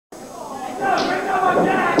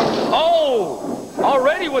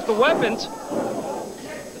with the weapons.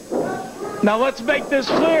 Now let's make this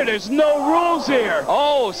clear. There's no rules here.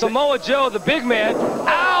 Oh, Samoa Joe, the big man.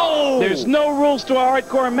 Ow! There's no rules to a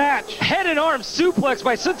hardcore match. Head and arm suplex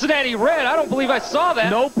by Cincinnati Red. I don't believe I saw that.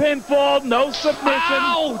 No pinfall, no submission.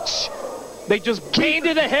 Ouch! They just cane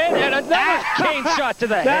to the head and another cane shot to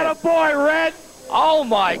the head. That a boy, Red. Oh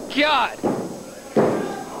my God!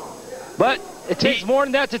 But it takes more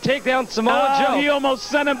than that to take down Samoa Joe. He almost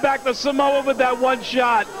sent him back to Samoa with that one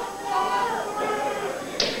shot.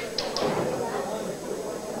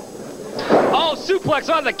 Oh,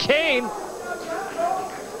 suplex on the cane.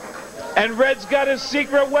 And Red's got his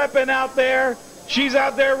secret weapon out there. She's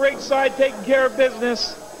out there ringside taking care of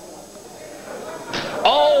business.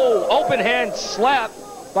 Oh, open hand slap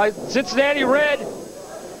by Cincinnati Red.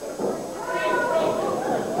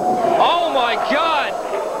 Oh my God.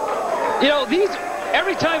 You know,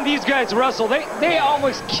 every time these guys wrestle, they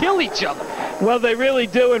almost kill each other. Well, they really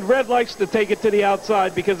do, and Red likes to take it to the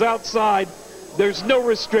outside because outside, there's no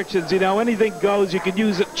restrictions, you know. Anything goes. You can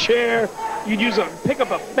use a chair. You can pick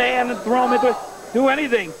up a fan and throw them into it. Do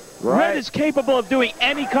anything. Right. Red is capable of doing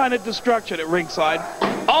any kind of destruction at ringside.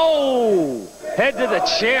 Oh! Head to the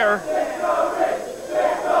chair.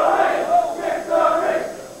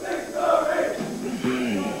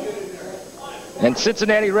 And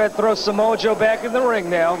Cincinnati Red throws Samoa Joe back in the ring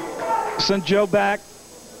now. Send Joe back.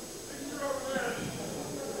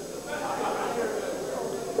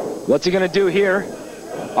 What's he going to do here?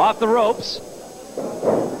 Off the ropes.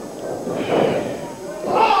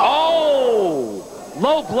 Oh!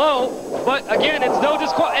 Low blow. But again, it's no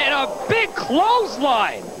disqualification. And a big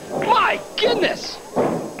clothesline. My goodness.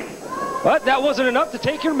 But that wasn't enough to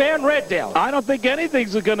take your man Red down. I don't think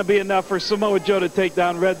anything's going to be enough for Samoa Joe to take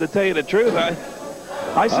down Red, to tell you the truth.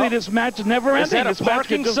 I see this match never ending. Is that a this match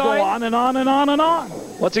can just sign? go on and on and on and on.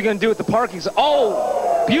 What's he going to do with the parking sign?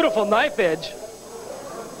 Oh! Beautiful knife edge.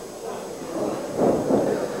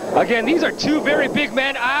 Again, these are two very big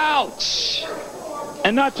men. Ouch!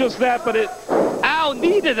 And not just that, but ow,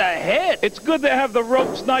 knee to the head. It's good to have the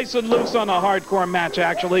ropes nice and loose on a hardcore match,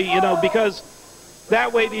 actually, you know, because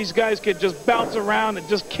that way these guys can just bounce around and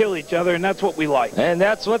just kill each other, and that's what we like. And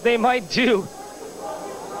that's what they might do.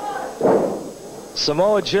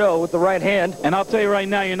 Samoa Joe with the right hand. And I'll tell you right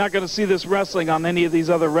now, you're not going to see this wrestling on any of these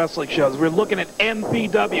other wrestling shows. We're looking at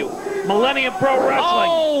MPW, Millennium Pro Wrestling.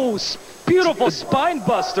 Oh, beautiful spine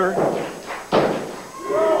buster.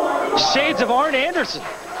 Shades of Arn Anderson.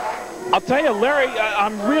 I'll tell you, Larry,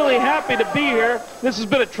 I'm really happy to be here. This has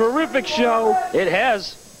been a terrific show. It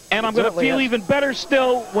has. And I'm going to feel even better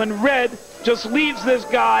still when Red just leads this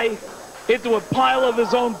guy into a pile of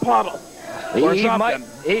his own puddle.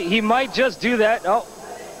 He might just do that. Oh.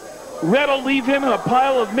 Red will leave him in a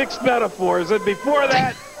pile of mixed metaphors. And before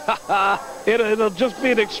that, it'll just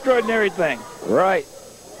be an extraordinary thing. Right.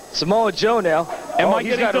 Samoa Joe now. Am I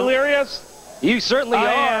getting delirious? You certainly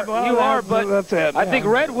are. Well, you are, but that's it. I think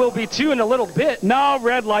Red will be too in a little bit. No,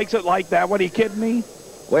 Red likes it like that. What, are you kidding me?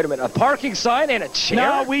 Wait a minute, a parking sign and a chair?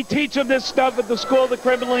 No, we teach him this stuff at the School of the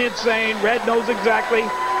Criminally Insane. Red knows exactly.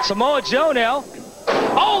 Samoa Joe now.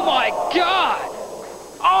 Oh, my God!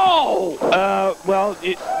 Oh! Well,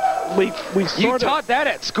 we sort of... You taught that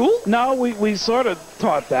at school? No, we sort of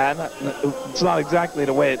taught that. It's not exactly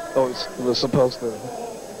the way it was supposed to.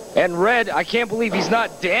 And Red, I can't believe he's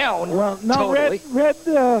not down. Well, no, totally. Red,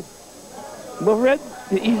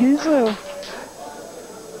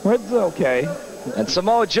 Red's okay. And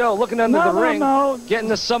Samoa Joe looking under the ring, getting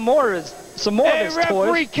to some more of his toys. Hey,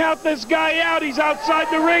 referee, count this guy out. He's outside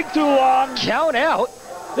the ring too long. Count out?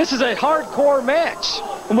 This is a hardcore match.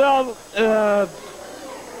 Well,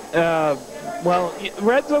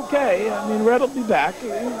 Red's okay. I mean, Red will be back.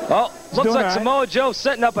 Oh, looks like Samoa Joe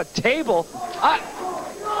setting up a table.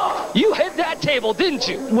 You hit that table, didn't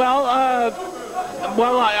you? Well, I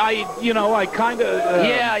kind of...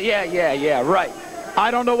 Yeah, right. I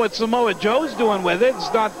don't know what Samoa Joe's doing with it.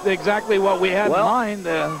 It's not exactly what we had in mind.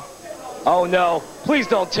 Oh, no. Please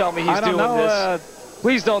don't tell me he's doing this.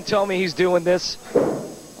 Please don't tell me he's doing this.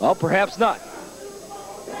 Well, perhaps not.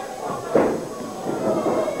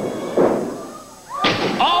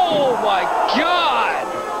 Oh, my God!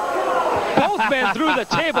 Both men through the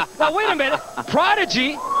table. Now, wait a minute.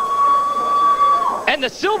 Prodigy and the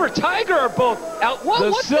Silver Tiger are both out.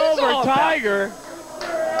 What's this all about? Silver Tiger?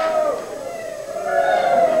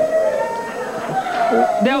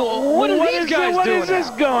 Now, what are these guys doing? What is this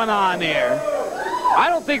going on here? I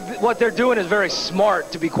don't think what they're doing is very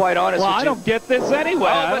smart, to be quite honest with you. Well, I don't get this anyway.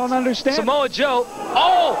 I don't understand. Samoa Joe.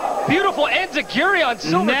 Oh, beautiful enziguri on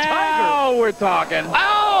Silver Tiger. Now we're talking.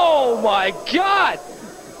 Oh, my God.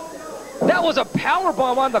 That was a power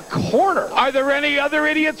bomb on the corner. Are there any other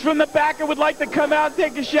idiots from the back that would like to come out and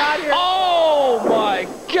take a shot here? Oh, my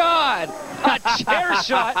God. A chair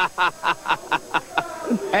shot.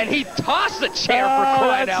 And he tossed the chair for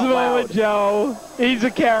crying out loud. That's Samoa Joe. He's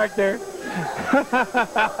a character.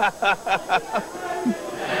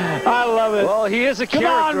 I love it. Well, he is a character.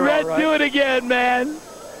 Come on, Red, right. do it again, man.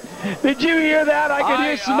 Did you hear that? I could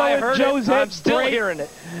hear Samoa Joe's head I'm still hearing it.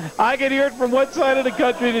 I could hear it from one side of the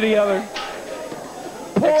country to the other.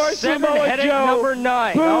 Poor Extended Samoa headache Joe. number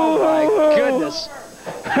 9. Oh, my goodness.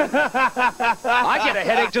 I get a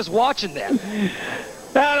headache just watching that.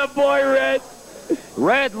 Attaboy, Red.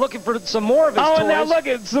 Red looking for some more of his toys. Oh, now look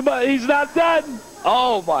at somebody. He's not done.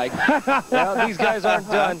 Oh, my. Well, these guys aren't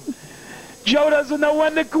done. Joe doesn't know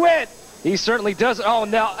when to quit. He certainly doesn't. Oh,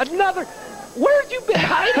 now another. Where have you been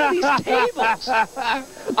hiding these tables?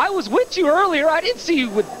 I was with you earlier. I didn't see you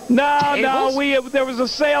with tables. No, there was a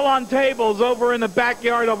sale on tables over in the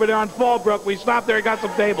backyard over there on Fallbrook. We stopped there and got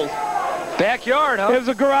some tables. Backyard, huh? It was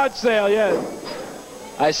a garage sale, yeah.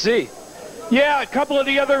 I see. Yeah, a couple of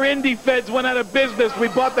the other indie feds went out of business. We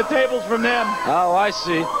bought the tables from them. Oh, I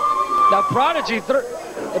see. Now, Prodigy,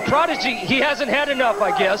 he hasn't had enough,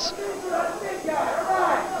 I guess.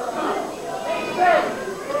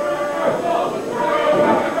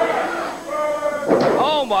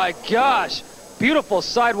 Oh, my gosh. Beautiful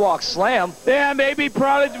sidewalk slam. Yeah, maybe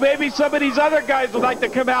Prodigy, maybe some of these other guys would like to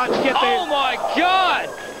come out and get their... Oh, my God.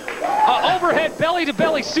 Overhead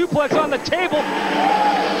belly-to-belly suplex on the table.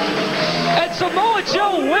 And Samoa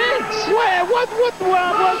Joe wins. Wait, what's this?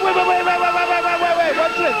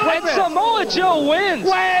 And Samoa Joe wins.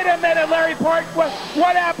 Wait a minute, Larry Park.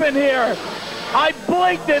 What happened here? I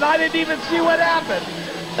blinked and I didn't even see what happened.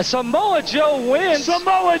 Samoa Joe wins.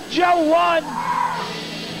 Samoa Joe won.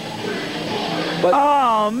 But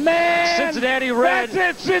oh, man. Cincinnati Red.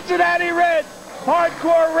 That's it, Cincinnati Red.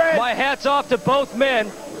 Hardcore Red. My hat's off to both men.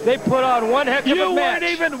 They put on one heck of a match. You weren't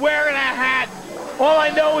even wearing a hat. All I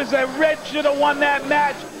know is that Red should have won that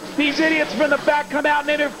match. These idiots from the back come out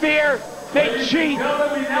and interfere. They cheat. Now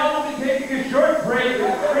we'll be taking a short break.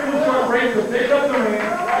 A short break to pick up the ring.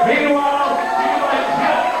 Meanwhile,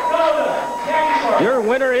 your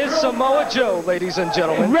winner is Samoa Joe, ladies and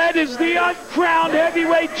gentlemen. Red is the uncrowned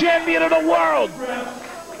heavyweight champion of the world.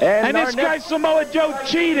 And this guy Samoa Joe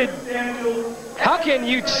cheated. How can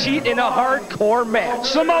you cheat in a hardcore match?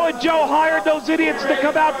 Samoa Joe hired those idiots to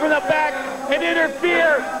come out from the back and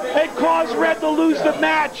interfere and cause Red to lose the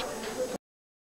match.